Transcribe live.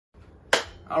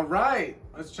All right,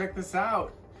 let's check this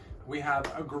out. We have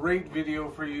a great video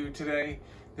for you today.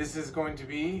 This is going to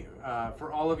be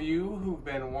for all of you who've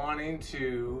been wanting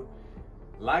to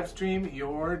live stream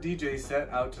your DJ set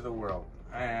out to the world.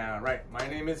 Right, my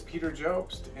name is Peter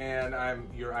Jobst and I'm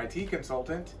your IT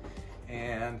consultant.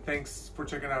 And thanks for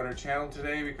checking out our channel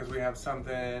today because we have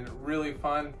something really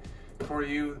fun for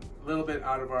you, a little bit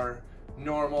out of our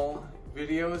normal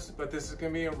videos, but this is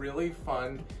going to be a really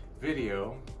fun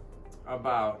video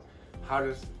about how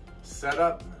to set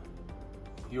up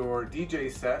your DJ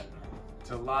set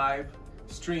to live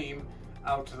stream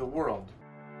out to the world.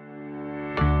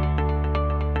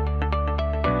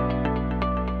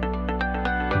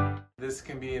 This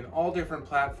can be in all different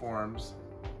platforms,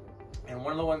 and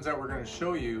one of the ones that we're going to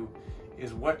show you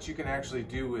is what you can actually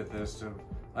do with this,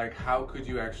 like how could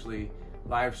you actually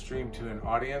live stream to an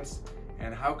audience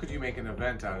and how could you make an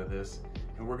event out of this.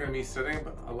 And we're going to be setting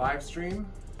up a live stream.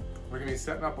 We're going to be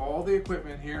setting up all the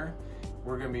equipment here.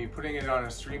 We're going to be putting it on a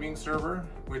streaming server,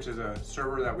 which is a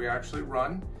server that we actually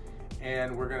run,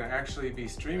 and we're going to actually be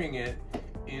streaming it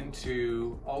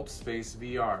into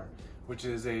Altspacevr, which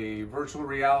is a virtual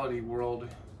reality world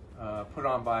put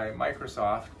on by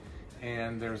Microsoft.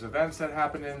 And there's events that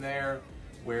happen in there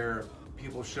where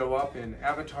people show up in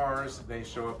avatars, they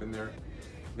show up in their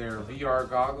VR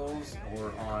goggles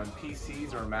or on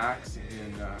PCs or Macs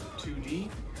in 2D,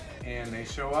 and they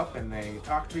show up and they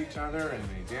talk to each other and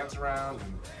they dance around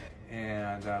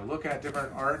and look at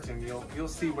different art, and you'll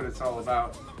see what it's all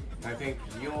about. And I think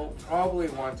you'll probably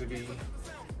want to be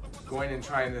going and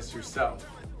trying this yourself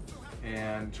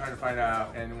and trying to find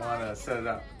out and want to set it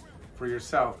up for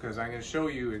yourself, because I'm going to show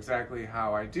you exactly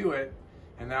how I do it,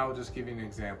 and now I'll just give you an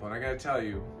example. And I got to tell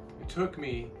you, it took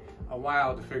me a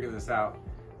while to figure this out.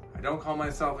 I don't call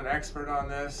myself an expert on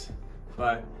this,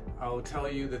 but I'll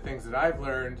tell you the things that I've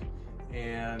learned,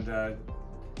 and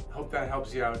hope that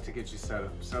helps you out to get you set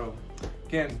up. So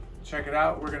again, check it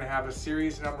out. We're going to have a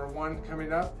series number 1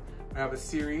 coming up. We have a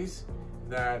series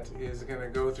that is going to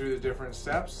go through the different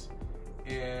steps,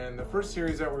 and the first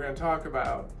series that we're going to talk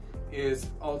about is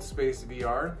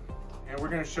Altspacevr, and we're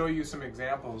going to show you some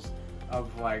examples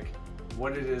of like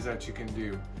what it is that you can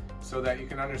do so that you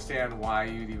can understand why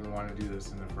you'd even want to do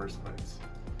this in the first place.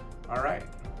 All right,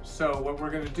 so what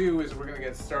we're going to do is we're going to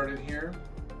get started here.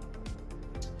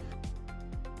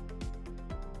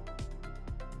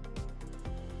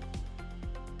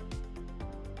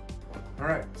 All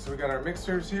right, so we got our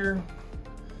mixers here,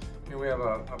 and we have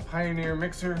a Pioneer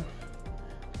mixer,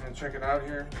 and check it out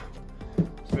here.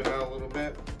 Spin out a little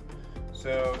bit.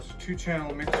 So it's a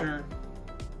 2-channel mixer.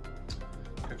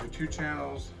 Got your 2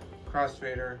 channels,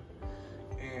 crossfader,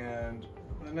 and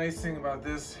the nice thing about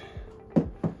this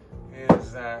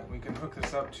is that we can hook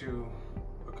this up to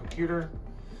a computer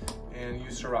and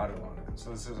use Serato on it. So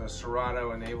this is a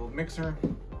Serato enabled mixer.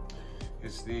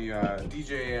 It's the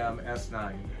DJM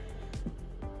S9.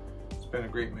 It's been a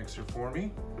great mixer for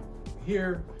me.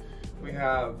 Here we're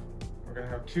gonna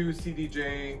have 2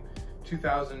 CDJ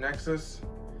 2000 Nexus,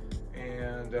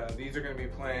 and these are going to be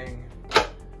playing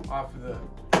off of the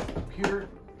computer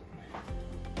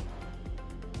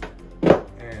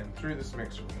and through this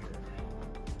mixer here.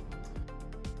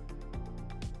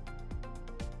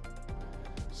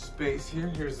 Space here.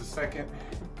 Here's the second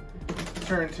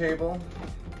turntable.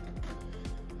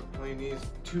 Only needs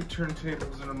 2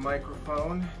 turntables and a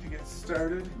microphone to get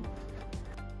started.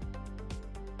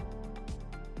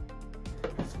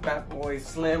 Fat Boy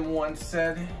Slim once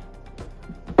said,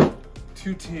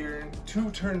 2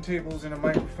 turntables and a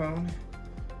microphone.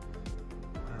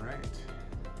 All right.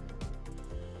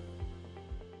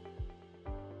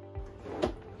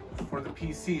 For the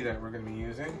PC that we're going to be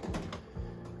using.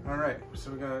 All right,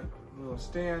 so we got a little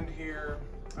stand here.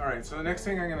 All right, so the next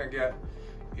thing I'm going to get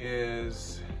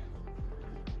is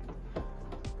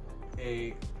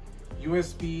a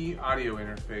USB audio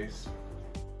interface.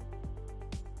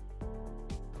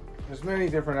 There's many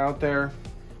different out there.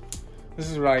 This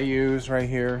is what I use right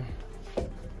here.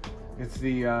 It's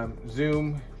the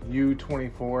Zoom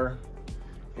U24.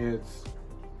 It's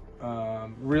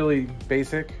really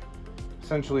basic.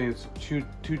 Essentially, it's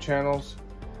two channels.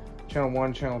 Channel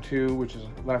 1, channel 2, which is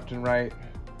left and right.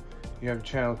 You have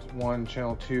channel 1,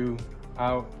 channel 2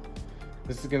 out.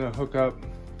 This is gonna hook up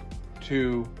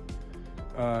to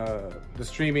the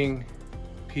streaming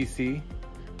PC,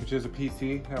 which is a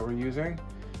PC that we're using.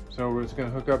 So it's going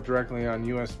to hook up directly on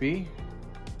USB,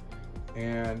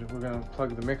 and we're going to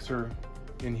plug the mixer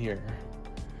in here.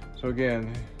 So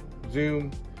again,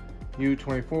 Zoom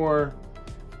U24.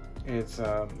 It's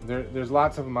there's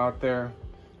lots of them out there.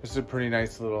 This is a pretty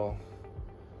nice little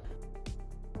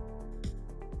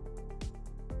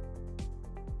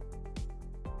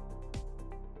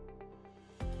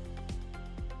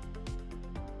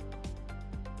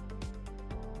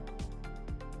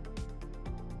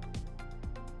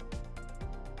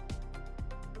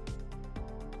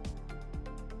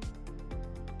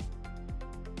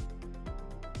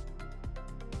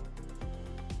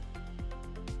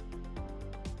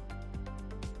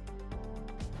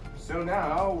So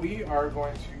now we are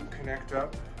going to connect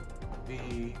up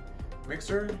the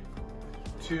mixer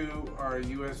to our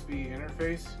USB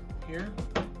interface here.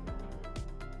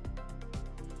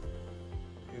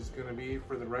 Is going to be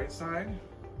for the right side,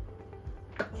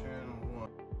 channel 1.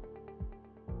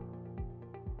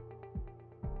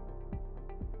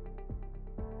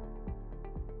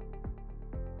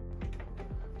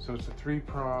 So it's a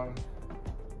 3-prong.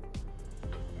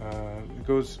 It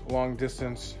goes long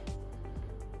distance.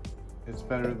 It's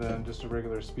better than just a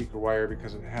regular speaker wire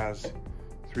because it has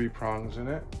 3 prongs in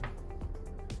it.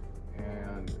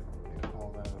 And they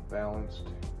call that a balanced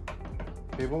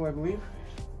cable, I believe.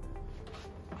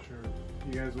 I'm sure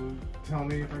you guys will tell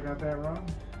me if I got that wrong.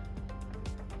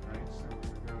 All right, so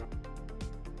we're gonna go.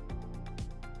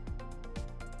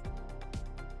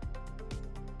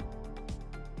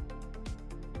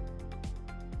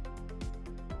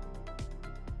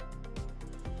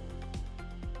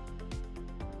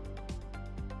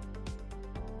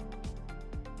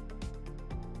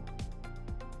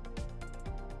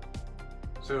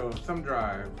 So thumb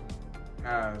drive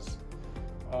has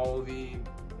all the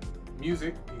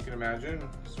music you can imagine.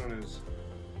 This one is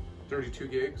 32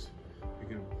 gigs. You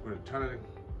can put a ton of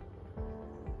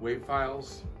WAV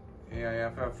files,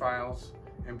 AIFF files,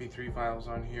 MP3 files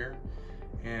on here.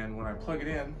 And when I plug it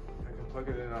in, I can plug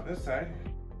it in on this side.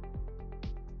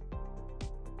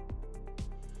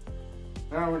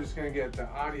 Now we're just gonna get the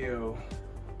audio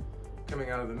coming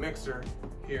out of the mixer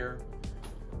here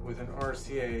with an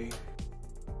RCA.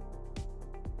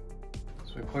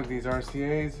 So we plug these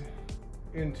RCAs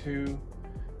into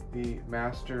the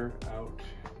master out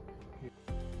here.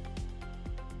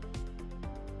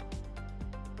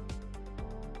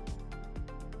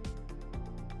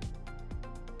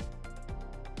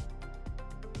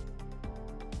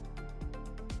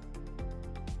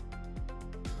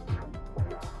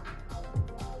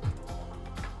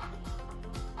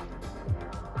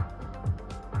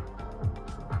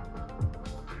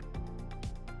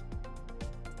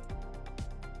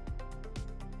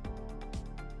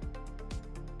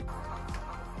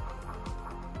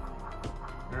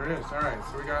 There it is. All right,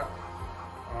 so we got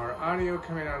our audio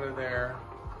coming out of there.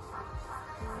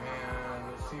 And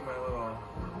let's see my little,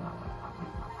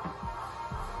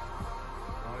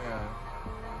 oh yeah.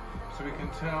 So we can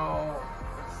tell,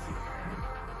 let's see here.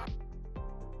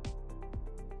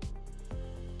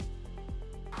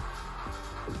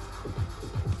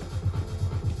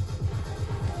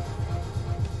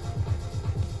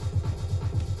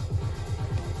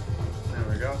 There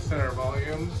we go, set our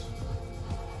volumes.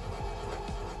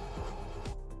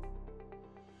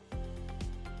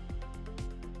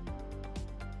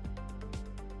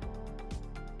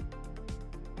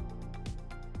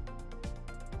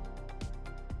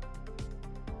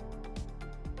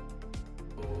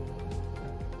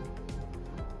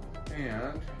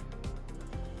 And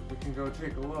we can go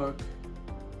take a look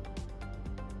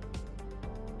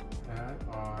at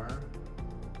our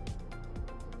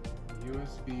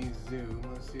USB zoom.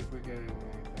 Let's see if we get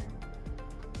anything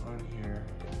on here.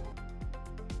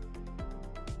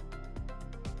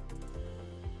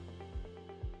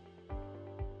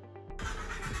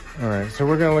 All right, so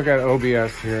we're gonna look at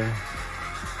OBS here.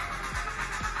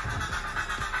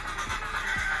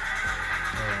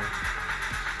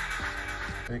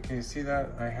 Can you see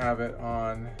that? I have it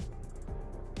on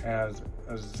as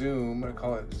a zoom. I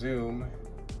call it zoom.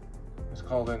 It's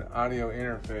called an audio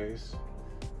interface.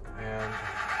 And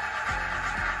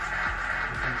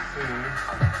you can see.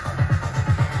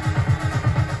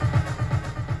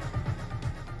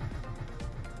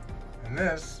 And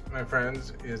this, my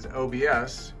friends, is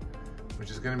OBS,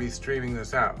 which is going to be streaming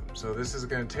this out. So this is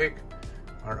going to take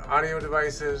our audio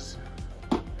devices.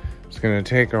 It's going to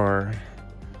take our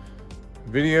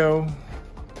video.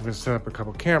 We're going to set up a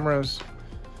couple cameras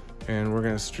and we're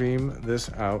going to stream this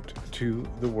out to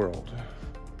the world.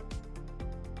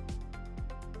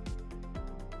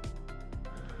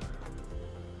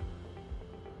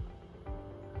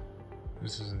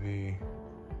 This is the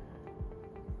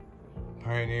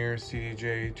Pioneer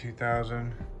CDJ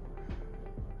 2000.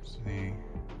 This is the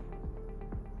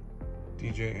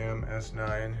DJM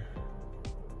S9.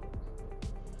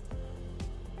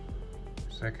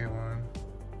 Second one.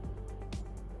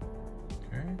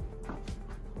 Okay.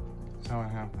 So I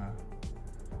have the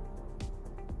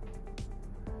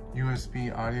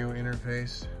USB audio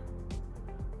interface.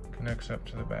 Connects up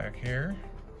to the back here.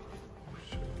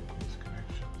 Show you these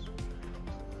connections.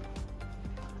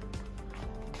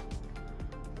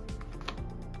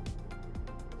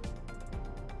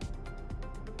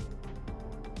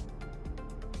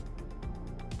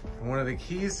 One of the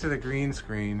keys to the green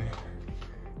screen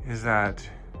is that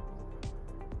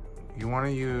you want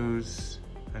to use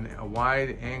a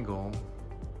wide angle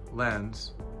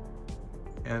lens,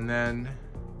 and then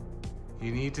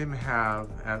you need to have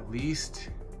at least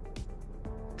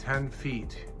 10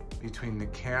 feet between the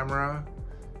camera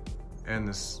and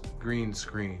the green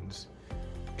screens.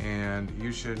 And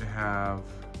you should have,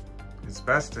 it's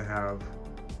best to have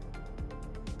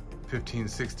 15,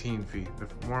 16 feet.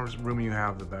 The more room you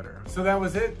have, the better. So that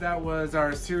was it. That was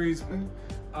our series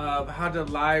of how to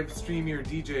live stream your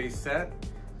DJ set.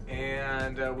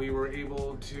 And we were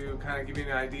able to kind of give you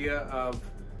an idea of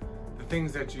the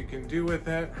things that you can do with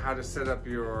it, how to set up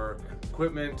your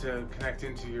equipment to connect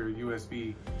into your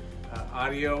USB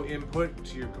audio input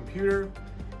to your computer.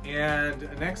 And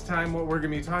next time, what we're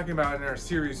going to be talking about in our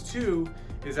series 2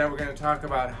 is that we're going to talk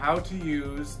about how to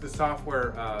use the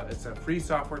software. It's a free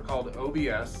software called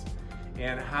OBS,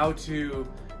 and how to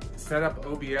set up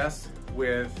OBS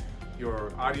with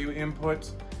your audio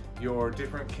input, your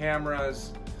different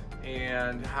cameras,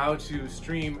 and how to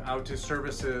stream out to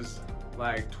services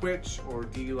like Twitch or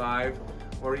DLive,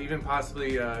 or even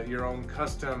possibly your own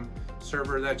custom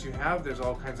server that you have. There's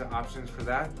all kinds of options for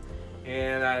that.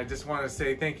 And I just want to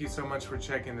say thank you so much for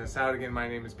checking this out. Again, my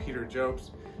name is Peter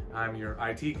Jopes. I'm your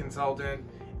IT consultant.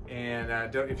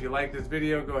 And if you like this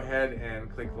video, go ahead and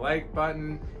click the like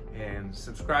button and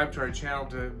subscribe to our channel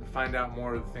to find out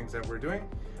more of the things that we're doing.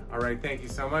 All right, thank you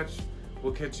so much.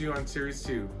 We'll catch you on series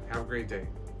 2. Have a great day.